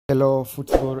Hello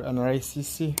football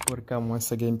analysis, welcome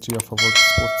once again to your favorite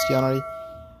sports channel.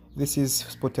 This is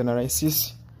sport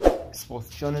analysis sports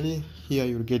channel. Here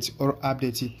you'll get all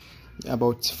updates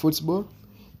about football.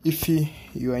 If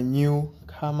you are new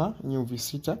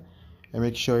visitor,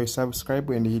 make sure you subscribe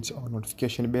and hit on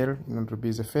notification bell in order to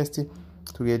be the first to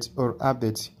get all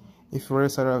updates. If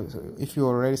you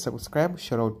already subscribed,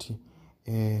 shout out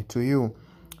to you.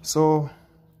 So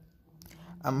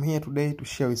I'm here today to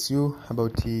share with you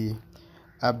about the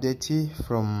update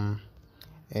from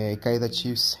Kaizer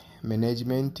Chiefs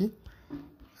management.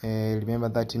 Remember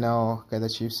that now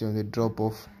Kaizer Chiefs on the drop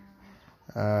of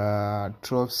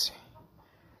trophies,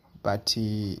 but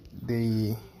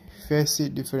they face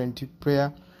different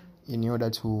player in order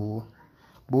to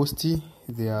boost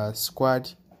their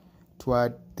squad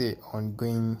toward the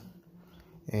ongoing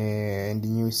and the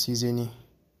new season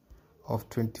of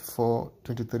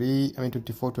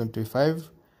 24-25.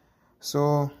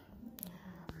 So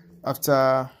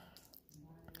after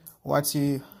what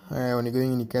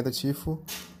ongoing in Kaizer Chiefs,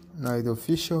 now the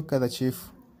official Kaizer Chiefs,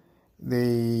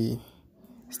 they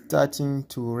starting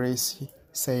to race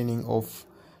signing of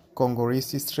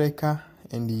Congolese striker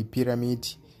and the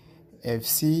Pyramid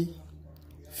FC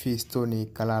Fiston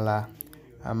Kalala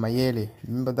Mayele.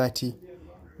 Remember that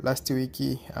last week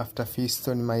after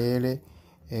Fiston Mayele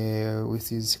with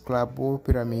his club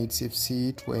Pyramids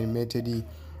FC to eliminated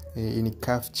in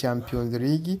CAF Champions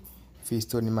League,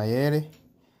 Fiston Mayele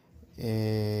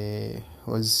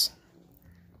was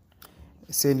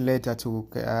sent letter to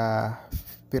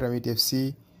Pyramid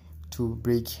FC to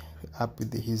break up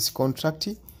with his contract,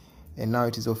 and now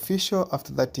it is official.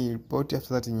 After that report,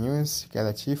 after that news,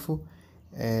 Kaizer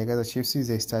Chiefs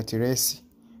they start a race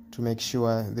to make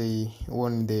sure they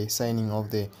won the signing of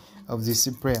this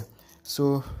player.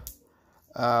 So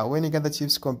when Kaizer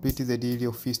Chiefs completed the deal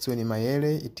of Fiston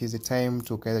Mayele, it is a time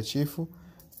to Kaizer Chiefs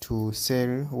to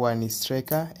sell one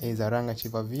striker, either Ranga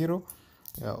Chivaviro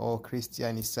or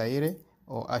Christian Saire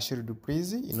or Asher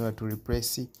Duprez in order to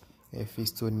replace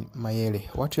Fiston Mayele.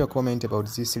 What's your comment about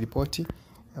this report,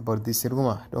 about this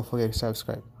rumor? Don't forget to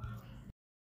subscribe.